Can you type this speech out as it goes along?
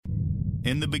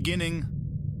In the beginning,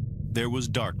 there was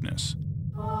darkness.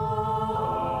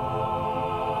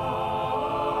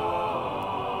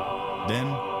 Then,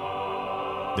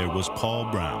 there was Paul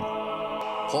Brown.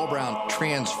 Paul Brown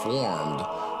transformed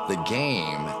the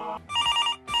game.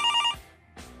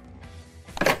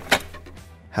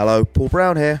 Hello, Paul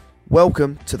Brown here.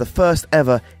 Welcome to the first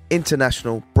ever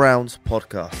International Browns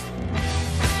podcast.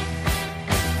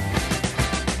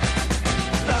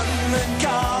 London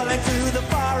calling to the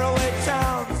faraway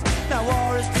towns. Now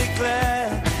war is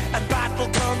declared and battle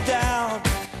come down.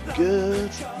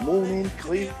 Good morning,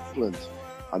 Cleveland.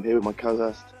 I'm here with my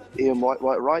co-host, Iain Wright.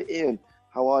 Right, Iain,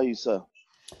 how are you, sir?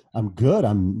 I'm good.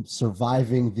 I'm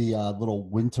surviving the little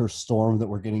winter storm that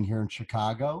we're getting here in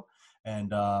Chicago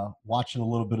and watching a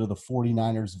little bit of the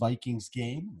 49ers-Vikings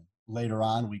game. Later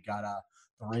on, we got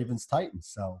the Ravens-Titans.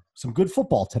 So some good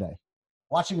football today.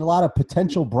 Watching a lot of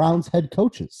potential Browns head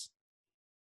coaches.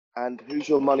 And who's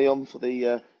your money on for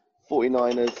the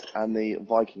 49ers and the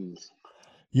Vikings?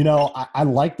 You know, I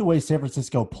like the way San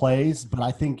Francisco plays, but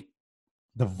I think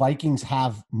the Vikings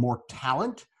have more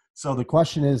talent. So the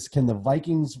question is, can the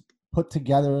Vikings put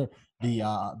together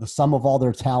the sum of all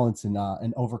their talents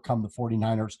and overcome the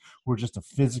 49ers, who are just a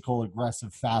physical,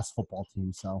 aggressive, fast football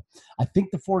team? So I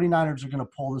think the 49ers are going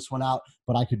to pull this one out,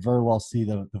 but I could very well see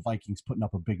the Vikings putting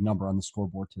up a big number on the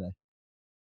scoreboard today.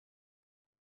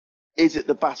 Is it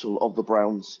the battle of the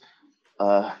Browns'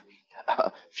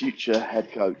 future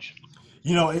head coach?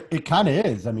 You know, it kind of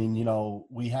is. I mean, you know,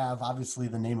 we have obviously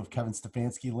the name of Kevin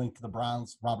Stefanski linked to the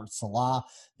Browns, Robert Saleh,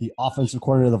 the offensive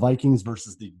coordinator of the Vikings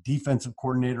versus the defensive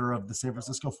coordinator of the San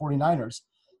Francisco 49ers.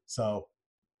 So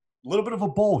a little bit of a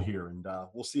bowl here, and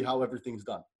we'll see how everything's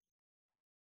done.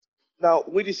 Now,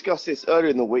 we discussed this earlier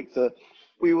in the week that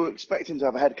we were expecting to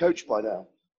have a head coach by now,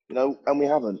 you know, and we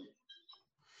haven't.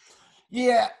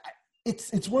 Yeah,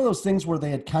 it's one of those things where they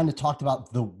had kind of talked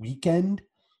about the weekend.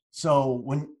 So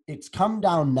when it's come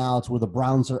down now to where the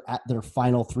Browns are at their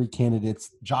final three candidates,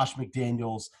 Josh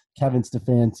McDaniels, Kevin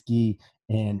Stefanski,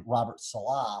 and Robert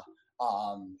Saleh.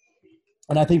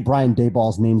 And I think Brian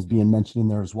Daboll's name's being mentioned in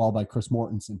there as well by Chris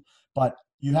Mortensen. But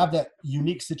you have that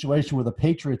unique situation where the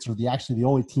Patriots are actually the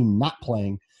only team not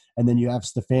playing, and then you have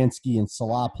Stefanski and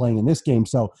Saleh playing in this game.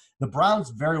 So the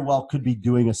Browns very well could be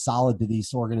doing a solid to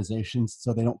these organizations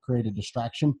so they don't create a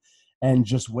distraction and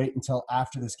just wait until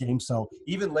after this game. So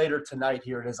even later tonight,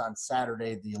 here it is on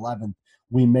Saturday, the 11th,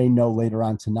 we may know later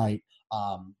on tonight.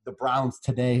 The Browns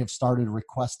today have started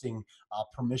requesting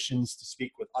permissions to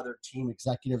speak with other team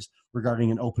executives regarding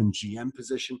an open GM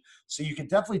position. So you can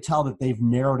definitely tell that they've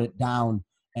narrowed it down.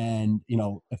 And, you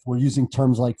know, if we're using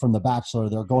terms like from The Bachelor,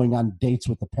 they're going on dates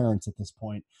with the parents at this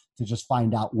point to just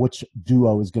find out which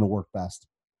duo is going to work best.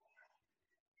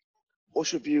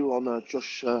 What's your view on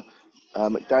Josh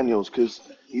McDaniels? Because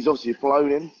he's obviously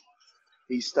flown in,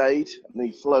 he stayed, and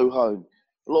he flew home.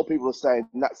 A lot of people are saying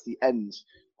that's the end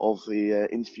of the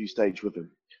interview stage with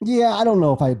him. Yeah, I don't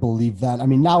know if I believe that. I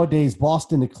mean, nowadays,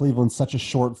 Boston to Cleveland's such a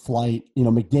short flight. You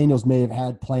know, McDaniels may have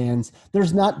had plans.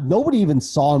 Nobody even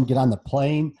saw him get on the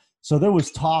plane. So there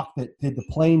was talk that did the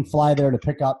plane fly there to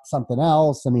pick up something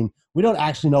else? I mean, we don't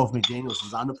actually know if McDaniels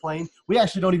was on the plane. We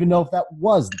actually don't even know if that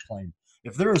was the plane.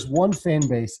 If there is one fan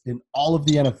base in all of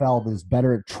the NFL that is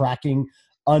better at tracking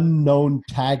unknown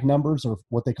tag numbers or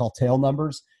what they call tail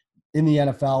numbers in the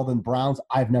NFL than Browns,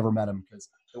 I've never met them, because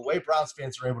the way Browns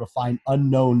fans are able to find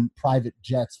unknown private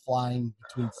jets flying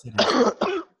between cities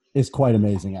is quite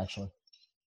amazing, actually.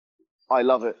 I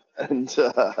love it. And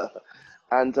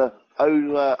Odell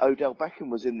Beckham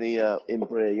was in the in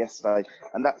Brea yesterday,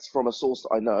 and that's from a source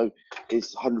that I know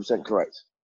is 100% correct.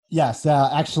 Yes,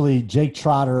 actually, Jake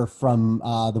Trotter from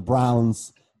the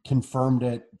Browns confirmed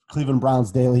it. Cleveland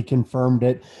Browns Daily confirmed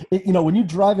it. You know, when you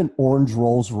drive an orange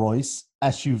Rolls-Royce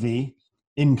SUV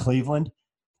in Cleveland,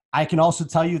 I can also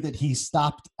tell you that he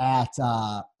stopped at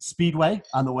Speedway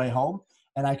on the way home.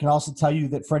 And I can also tell you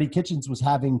that Freddie Kitchens was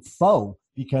having pho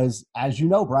because, as you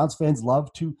know, Browns fans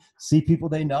love to see people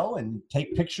they know and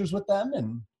take pictures with them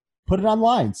and put it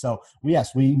online. So,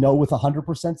 yes, we know with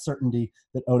 100% certainty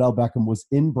that Odell Beckham was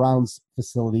in Browns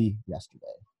facility yesterday.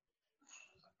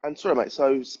 And sorry, mate,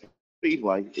 so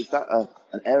Speedway, is that an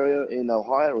area in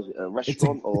Ohio, or is it a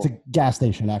restaurant? It's a gas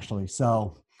station, actually.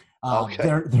 So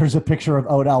okay. there's a picture of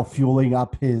Odell fueling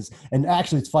up his – and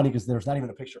actually it's funny because there's not even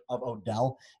a picture of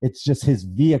Odell. It's just his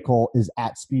vehicle is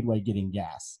at Speedway getting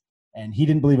gas. And he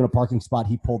didn't believe in a parking spot.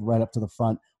 He pulled right up to the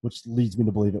front, which leads me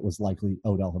to believe it was likely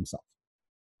Odell himself.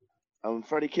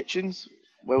 Freddie Kitchens,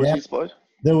 where was he spotted?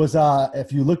 There was,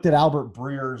 if you looked at Albert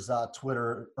Breer's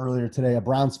Twitter earlier today, a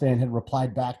Browns fan had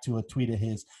replied back to a tweet of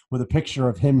his with a picture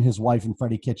of him, his wife, and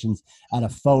Freddie Kitchens at a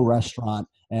faux restaurant.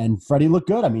 And Freddie looked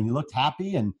good. I mean, he looked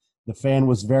happy, and the fan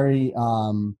was very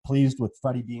pleased with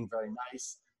Freddie being very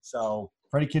nice. So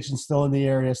Freddie Kitchens still in the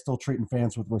area, still treating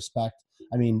fans with respect.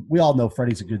 I mean, we all know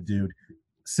Freddie's a good dude.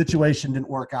 Situation didn't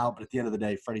work out, but at the end of the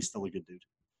day, Freddie's still a good dude.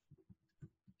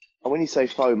 And when you say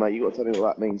pho, mate, you got to tell me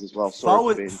what that means as well. Pho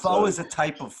is a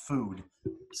type of food.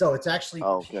 So it's actually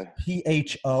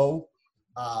PHO.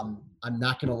 I'm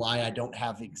not going to lie. I don't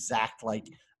have exact,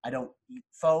 I don't eat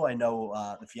pho. I know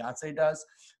the fiance does,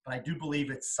 but I do believe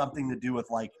it's something to do with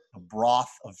a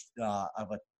broth of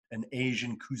an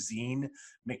Asian cuisine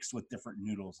mixed with different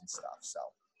noodles and stuff. So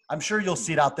I'm sure you'll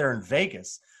see it out there in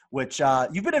Vegas, which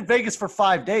you've been in Vegas for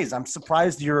 5 days. I'm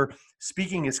surprised you're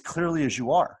speaking as clearly as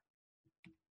you are.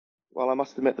 Well, I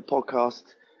must admit the podcast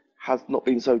has not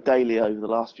been so daily over the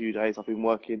last few days. I've been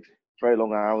working very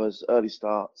long hours, early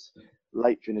starts,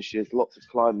 late finishes, lots of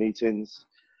client meetings,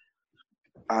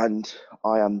 and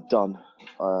I am done.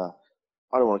 I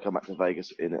don't want to come back to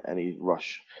Vegas in any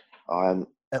rush. I am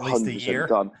at least a year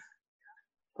done.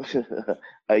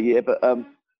 A year, but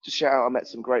just shout out, I met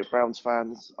some great Browns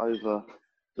fans over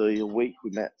the week.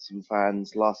 We met some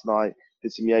fans last night,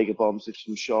 did some Jaeger bombs, did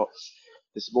some shots.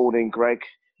 This morning, Greg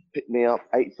picked me up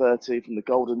 8:30 from the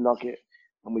Golden Nugget,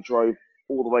 and we drove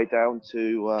all the way down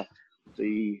to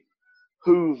the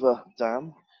Hoover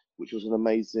Dam, which was an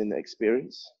amazing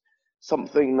experience.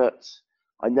 Something that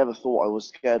I never thought I was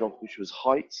scared of, which was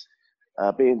height.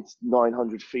 Being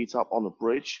 900 feet up on a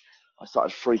bridge, I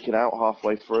started freaking out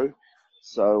halfway through.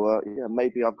 So,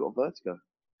 maybe I've got vertigo.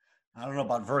 I don't know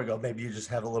about vertigo. Maybe you just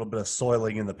have a little bit of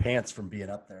soiling in the pants from being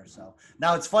up there. So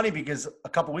now it's funny because a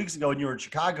couple weeks ago when you were in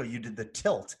Chicago, you did the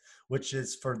Tilt, which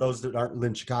is, for those that aren't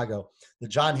in Chicago, the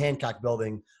John Hancock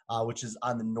building, which is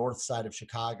on the north side of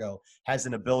Chicago, has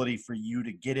an ability for you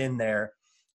to get in there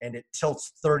and it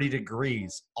tilts 30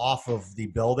 degrees off of the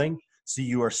building. So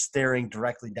you are staring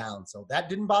directly down. So that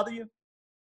didn't bother you?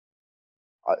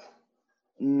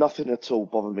 Nothing at all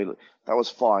bothered me. That was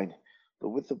fine. But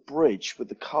with the bridge, with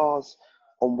the cars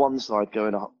on one side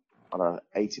going up,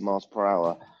 80 miles per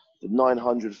hour, the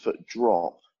 900-foot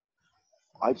drop,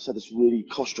 I just had this really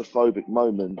claustrophobic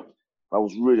moment. I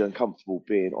was really uncomfortable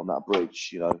being on that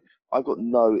bridge. I've got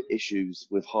no issues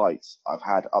with heights I've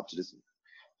had up to this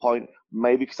point.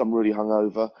 Maybe because I'm really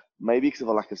hungover, maybe because of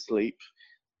a lack of sleep.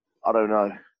 I don't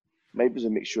know. Maybe it's a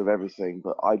mixture of everything,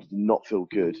 but I did not feel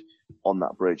good on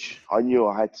that bridge. I knew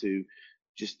I had to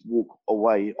just walk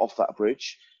away off that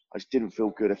bridge. I just didn't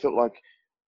feel good. I felt like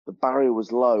the barrier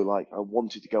was low, like I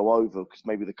wanted to go over because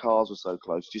maybe the cars were so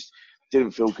close. Just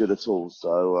didn't feel good at all.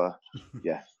 So,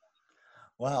 yeah.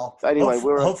 Well, anyway,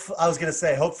 I was going to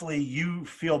say, hopefully you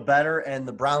feel better and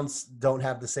the Browns don't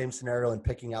have the same scenario in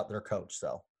picking out their coach.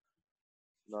 So,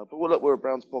 no, but look, we're a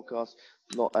Browns podcast,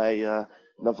 not a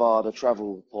Nevada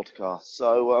travel podcast.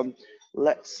 So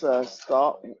let's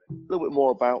start a little bit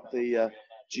more about the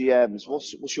GMs.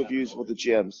 What's your views with the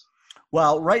GMs?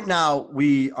 Well, right now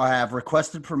we have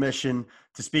requested permission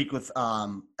to speak with,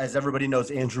 as everybody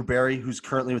knows, Andrew Berry, who's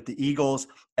currently with the Eagles,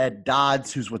 Ed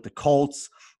Dodds, who's with the Colts.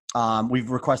 We've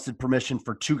requested permission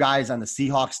for 2 guys on the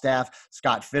Seahawks staff,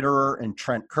 Scott Fitterer and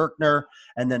Trent Kirkner.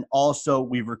 And then also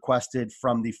we've requested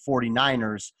from the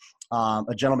 49ers,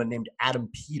 a gentleman named Adam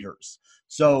Peters.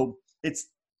 So it's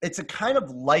a kind of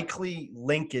likely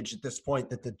linkage at this point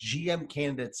that the GM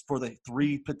candidates for the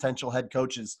 3 potential head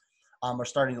coaches are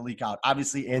starting to leak out.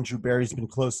 Obviously, Andrew Berry's been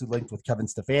closely linked with Kevin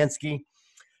Stefanski,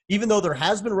 even though there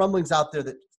has been rumblings out there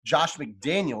that Josh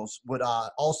McDaniels would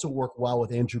also work well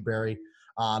with Andrew Berry.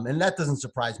 And that doesn't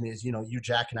surprise me, as you,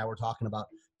 Jack, and I were talking about.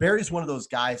 Berry's one of those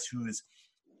guys who is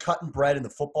cut and bread in the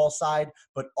football side,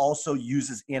 but also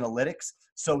uses analytics.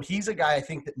 So he's a guy I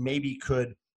think that maybe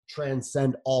could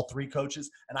transcend all 3 coaches.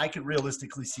 And I could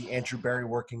realistically see Andrew Berry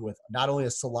working with not only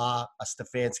a Salah, a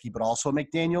Stefanski, but also a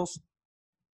McDaniels.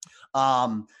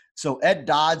 So Ed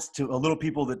Dodds, to a little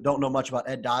people that don't know much about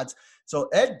Ed Dodds. So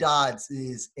Ed Dodds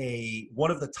is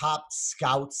one of the top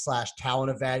scouts /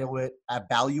 talent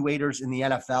evaluators in the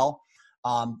NFL.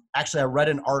 Actually, I read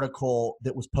an article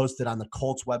that was posted on the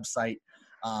Colts website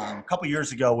a couple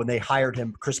years ago when they hired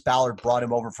him. Chris Ballard brought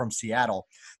him over from Seattle,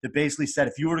 that basically said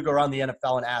if you were to go around the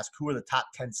NFL and ask who are the top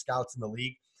 10 scouts in the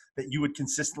league, that you would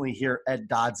consistently hear Ed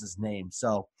Dodds' name.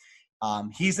 So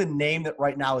he's a name that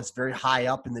right now is very high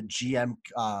up in the GM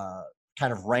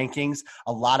kind of rankings.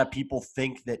 A lot of people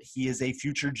think that he is a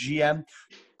future GM.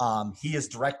 He is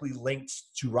directly linked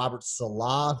to Robert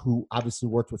Salah, who obviously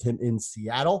worked with him in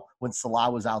Seattle when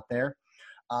Salah was out there.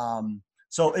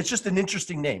 So it's just an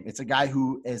interesting name. It's a guy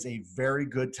who is a very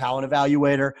good talent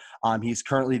evaluator. He's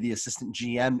currently the assistant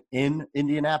GM in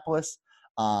Indianapolis.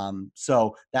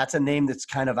 So that's a name that's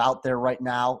kind of out there right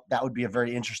now. That would be a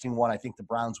very interesting one. I think the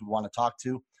Browns would want to talk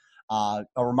to.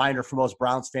 A reminder for most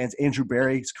Browns fans, Andrew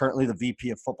Berry is currently the VP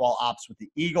of football ops with the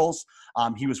Eagles.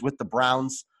 He was with the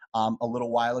Browns a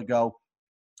little while ago.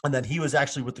 And then he was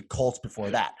actually with the Colts before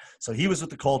that. So he was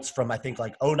with the Colts from, I think,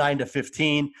 like 09 to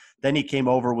 15. Then he came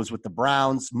over, was with the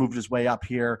Browns, moved his way up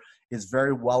here, is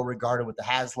very well regarded with the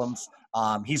Haslams.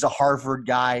 He's a Harvard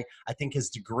guy. I think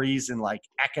his degree's in like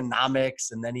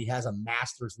economics, and then he has a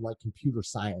master's in like computer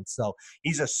science. So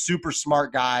he's a super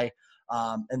smart guy.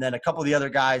 And then a couple of the other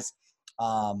guys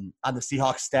on the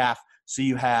Seahawks staff. So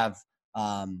you have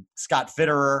Scott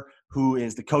Fitterer, who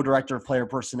is the co-director of player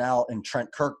personnel, and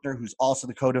Trent Kirkner, who's also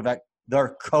the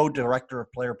co-director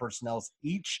of player personnel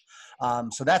each.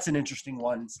 So that's an interesting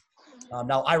one.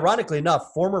 Now, ironically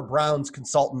enough, former Browns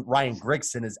consultant Ryan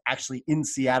Grigson is actually in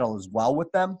Seattle as well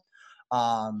with them.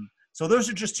 So those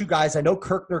are just two guys. I know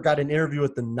Kirkner got an interview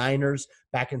with the Niners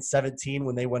back in 2017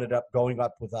 when they ended up going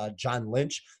up with John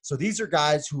Lynch. So these are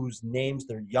guys whose names,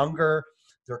 they're younger,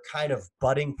 they're kind of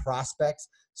budding prospects.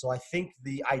 So I think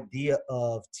the idea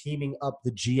of teaming up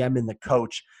the GM and the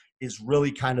coach is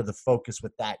really kind of the focus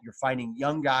with that. You're finding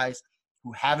young guys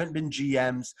who haven't been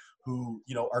GMs, who,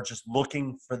 are just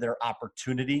looking for their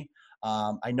opportunity.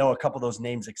 I know a couple of those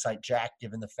names excite Jack,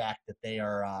 given the fact that they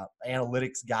are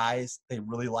analytics guys. They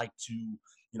really like to,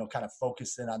 kind of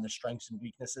focus in on the strengths and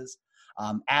weaknesses.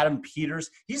 Adam Peters,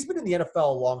 he's been in the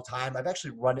NFL a long time. I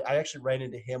actually ran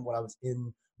into him when I was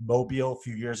in Mobile a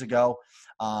few years ago.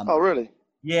 Oh, really?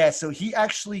 Yeah, so he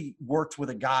actually worked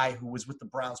with a guy who was with the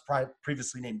Browns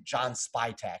previously named John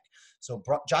Spytek. So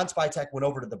John Spytek went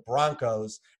over to the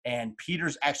Broncos, and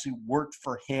Peters actually worked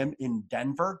for him in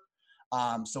Denver.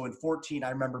 So in 2014, I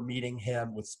remember meeting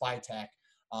him with Spytek.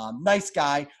 Nice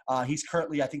guy. He's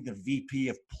currently, I think, the VP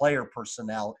of player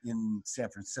personnel in San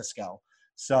Francisco.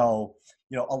 So,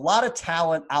 a lot of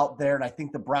talent out there, and I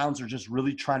think the Browns are just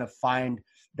really trying to find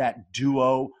that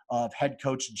duo of head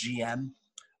coach GM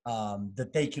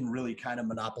that they can really kind of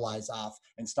monopolize off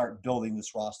and start building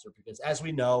this roster. Because as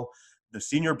we know, the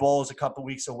Senior Bowl is a couple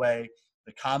weeks away.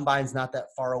 The Combine's not that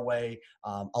far away.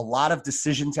 A lot of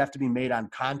decisions have to be made on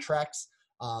contracts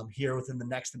here within the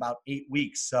next about 8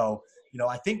 weeks. So,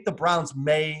 I think the Browns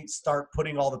may start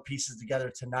putting all the pieces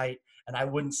together tonight. And I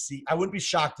wouldn't be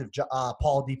shocked if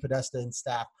Paul DePodesta and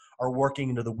staff are working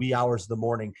into the wee hours of the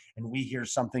morning and we hear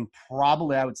something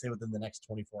probably, I would say, within the next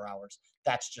 24 hours.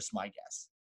 That's just my guess.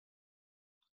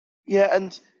 Yeah,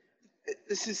 and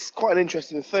this is quite an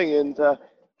interesting thing, and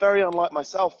very unlike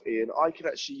myself, Ian, I could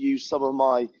actually use some of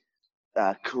my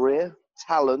career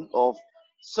talent of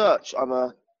search.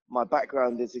 My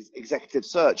background is executive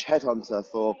search headhunter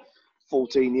for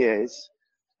 14 years,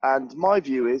 and my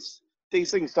view is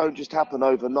these things don't just happen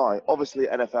overnight. Obviously,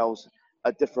 NFL's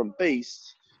a different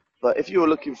beast, but if you were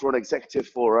looking for an executive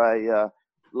for a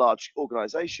large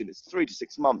organization, it's 3 to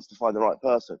 6 months to find the right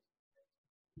person.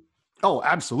 Oh,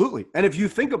 absolutely. And if you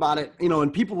think about it,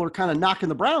 and people are kind of knocking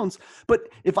the Browns, but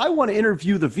if I want to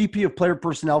interview the VP of player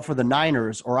personnel for the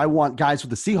Niners, or I want guys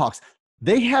with the Seahawks,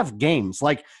 they have games.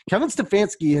 Like Kevin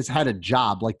Stefanski has had a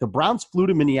job. Like the Browns flew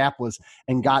to Minneapolis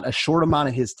and got a short amount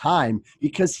of his time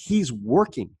because he's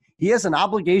working. He has an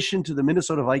obligation to the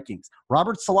Minnesota Vikings.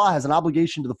 Robert Saleh has an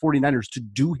obligation to the 49ers to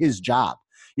do his job.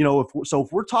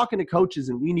 If we're talking to coaches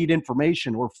and we need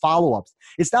information or follow-ups,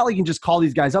 it's not like you can just call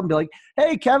these guys up and be like,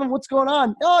 hey, Kevin, what's going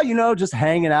on? Oh, just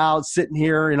hanging out, sitting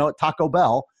here, at Taco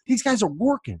Bell. These guys are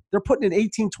working. They're putting in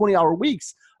 18, 20-hour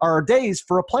weeks or days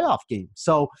for a playoff game.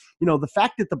 So, the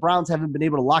fact that the Browns haven't been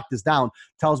able to lock this down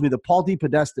tells me that Paul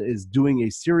DePodesta is doing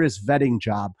a serious vetting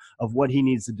job of what he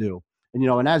needs to do.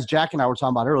 And as Jack and I were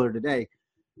talking about earlier today,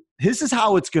 this is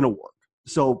how it's going to work.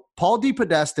 So Paul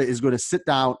DePodesta is going to sit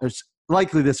down.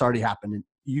 Likely this already happened, and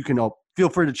you can feel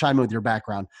free to chime in with your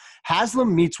background.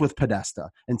 Haslam meets with Podesta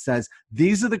and says,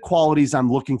 these are the qualities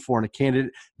I'm looking for in a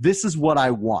candidate. This is what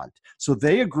I want. So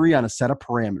they agree on a set of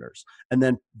parameters. And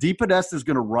then DePodesta is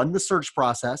going to run the search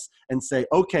process and say,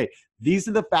 okay, these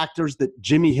are the factors that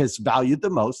Jimmy has valued the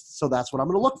most, so that's what I'm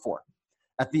going to look for.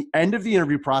 At the end of the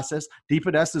interview process,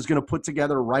 DePodesta is going to put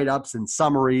together write-ups and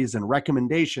summaries and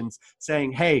recommendations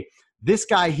saying, hey, this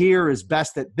guy here is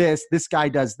best at this. This guy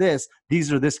does this.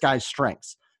 These are this guy's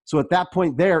strengths. So at that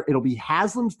point there, it'll be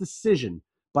Haslam's decision.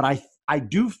 But I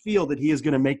do feel that he is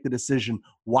going to make the decision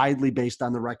widely based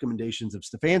on the recommendations of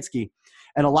Stefanski.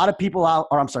 And a lot of people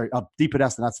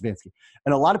DePodesta, not Stefanski.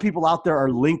 And a lot of people out there are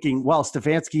linking,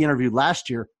 Stefanski interviewed last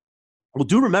year. Well,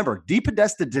 do remember,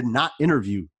 DePodesta did not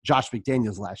interview Josh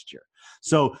McDaniels last year.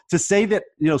 So to say that,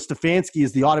 Stefanski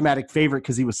is the automatic favorite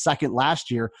because he was second last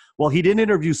year, well, he didn't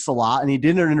interview Salah and he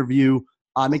didn't interview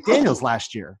McDaniels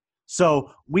last year.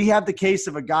 So we have the case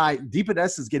of a guy,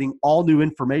 DePodesta is getting all new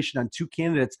information on two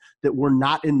candidates that were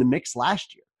not in the mix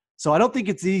last year. So I don't think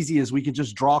it's easy as we can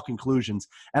just draw conclusions.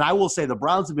 And I will say the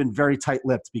Browns have been very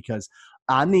tight-lipped because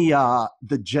on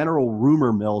the general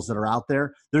rumor mills that are out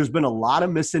there, there's been a lot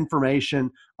of misinformation,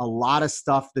 a lot of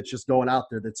stuff that's just going out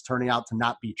there that's turning out to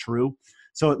not be true.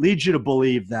 So it leads you to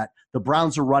believe that the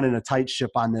Browns are running a tight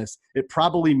ship on this. It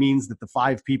probably means that the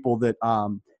five people that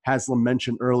Haslam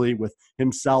mentioned early with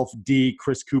himself, D,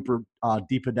 Chris Cooper,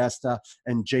 DePodesta,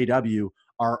 and JW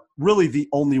are really the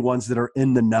only ones that are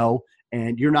in the know.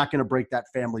 And you're not going to break that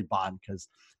family bond because,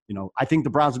 I think the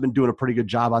Browns have been doing a pretty good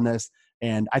job on this.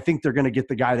 And I think they're going to get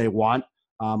the guy they want.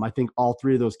 I think all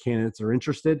three of those candidates are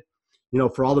interested.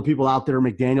 For all the people out there,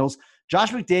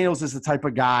 Josh McDaniels is the type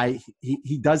of guy,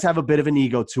 he does have a bit of an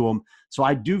ego to him. So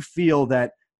I do feel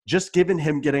that just given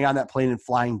him getting on that plane and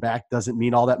flying back doesn't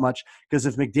mean all that much. Because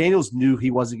if McDaniels knew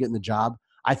he wasn't getting the job,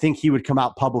 I think he would come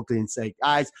out publicly and say,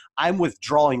 guys, I'm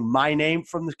withdrawing my name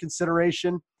from the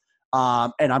consideration.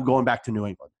 And I'm going back to New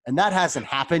England. And that hasn't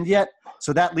happened yet.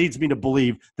 So that leads me to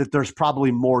believe that there's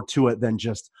probably more to it than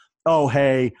just, oh,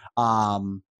 hey,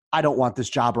 I don't want this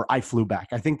job or I flew back.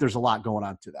 I think there's a lot going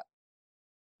on to that.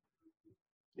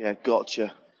 Yeah,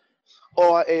 gotcha.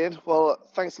 All right, Ian. Well,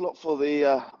 thanks a lot for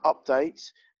the update.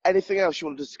 Anything else you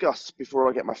want to discuss before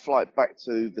I get my flight back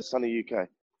to the sunny UK?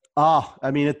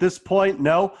 At this point,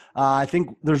 no. I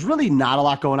think there's really not a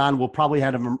lot going on. We'll probably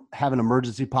have an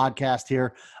emergency podcast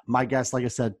here. My guess, like I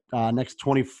said, next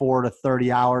 24 to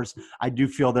 30 hours. I do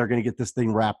feel they're going to get this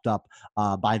thing wrapped up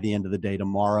by the end of the day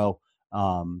tomorrow,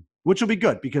 which will be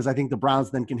good because I think the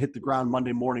Browns then can hit the ground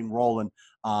Monday morning rolling.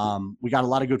 We got a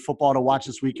lot of good football to watch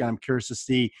this weekend. I'm curious to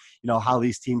see, how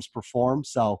these teams perform.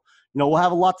 So, we'll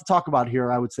have a lot to talk about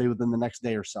here, I would say, within the next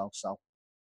day or so. So.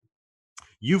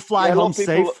 You fly home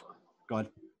safe. Go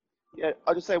ahead. Yeah,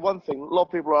 I'll just say one thing. A lot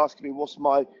of people are asking me, what's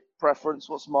my preference?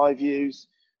 What's my views?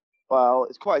 Well,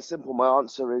 it's quite simple. My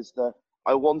answer is that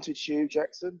I wanted Hugh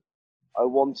Jackson. I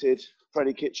wanted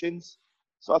Freddie Kitchens.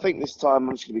 So I think this time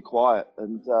I'm just going to be quiet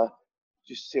and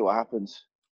just see what happens.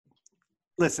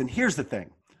 Listen, here's the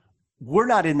thing. We're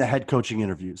not in the head coaching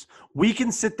interviews. We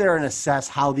can sit there and assess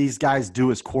how these guys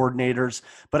do as coordinators.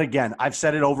 But again, I've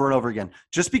said it over and over again.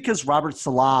 Just because Robert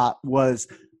Saleh was,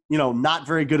 not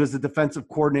very good as a defensive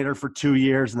coordinator for 2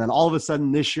 years, and then all of a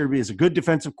sudden this year he is a good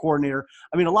defensive coordinator.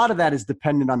 A lot of that is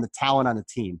dependent on the talent on the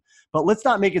team. But let's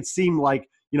not make it seem like,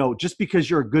 just because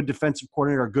you're a good defensive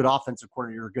coordinator, a good offensive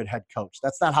coordinator, you're a good head coach.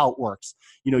 That's not how it works.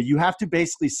 You have to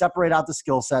basically separate out the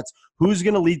skill sets. Who's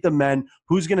going to lead the men?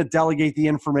 Who's going to delegate the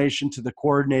information to the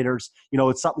coordinators?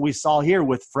 It's something we saw here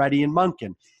with Freddie and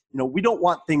Munkin. We don't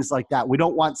want things like that. We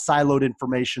don't want siloed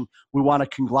information. We want a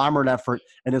conglomerate effort.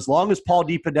 And as long as Paul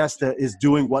DePodesta is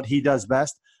doing what he does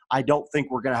best, I don't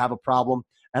think we're going to have a problem.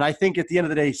 And I think at the end of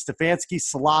the day, Stefanski,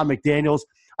 Salah, McDaniels,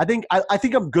 I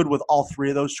think I'm good with all three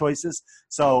of those choices.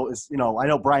 So, I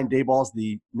know Brian Daboll is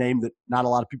the name that not a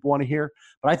lot of people want to hear.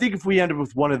 But I think if we end up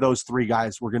with one of those three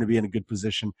guys, we're going to be in a good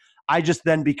position. I just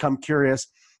then become curious.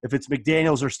 If it's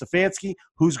McDaniels or Stefanski,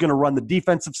 who's going to run the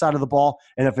defensive side of the ball?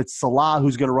 And if it's Salah,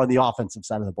 who's going to run the offensive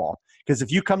side of the ball? Because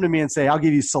if you come to me and say, I'll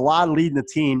give you Salah leading the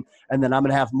team, and then I'm going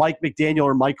to have Mike McDaniel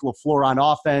or Mike LaFleur on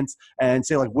offense and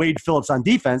say like Wade Phillips on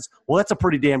defense, well, that's a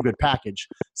pretty damn good package.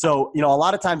 So, a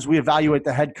lot of times we evaluate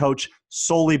the head coach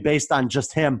solely based on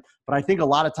just him. But I think a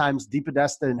lot of times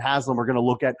DePodesta and Haslam are going to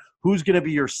look at who's going to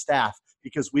be your staff,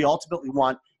 because we ultimately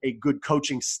want a good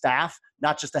coaching staff,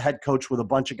 not just a head coach with a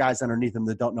bunch of guys underneath him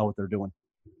that don't know what they're doing.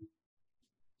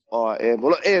 All right, Ian.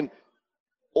 Well, look, Ian,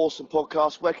 awesome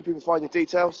podcast. Where can people find your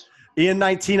details?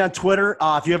 Ian19 on Twitter.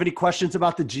 If you have any questions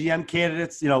about the GM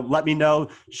candidates, let me know.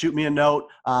 Shoot me a note.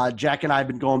 Jack and I have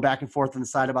been going back and forth on the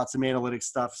side about some analytics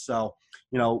stuff. So,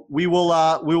 we will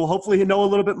hopefully know a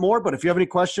little bit more. But if you have any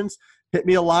questions, hit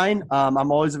me a line.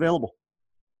 I'm always available.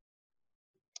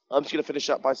 I'm just going to finish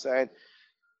up by saying,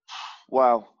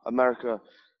 wow, America,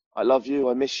 I love you.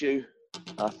 I miss you.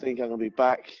 I think I'm going to be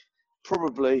back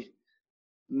probably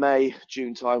May,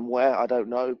 June time. Where, I don't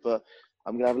know, but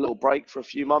I'm going to have a little break for a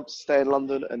few months, stay in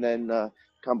London, and then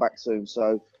come back soon.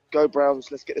 So go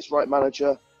Browns. Let's get this right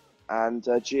manager and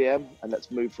GM, and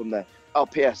let's move from there. Oh,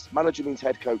 P.S. Manager means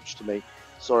head coach to me.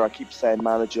 Sorry, I keep saying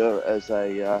manager as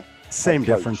a same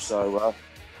difference. So,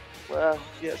 well,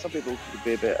 yeah, some people could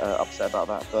be a bit upset about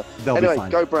that. But They'll anyway,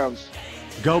 go Browns.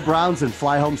 Go Browns and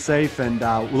fly home safe. And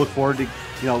we look forward to,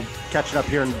 catching up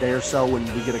here in a day or so when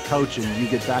we get a coach and you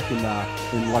get back in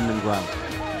London ground.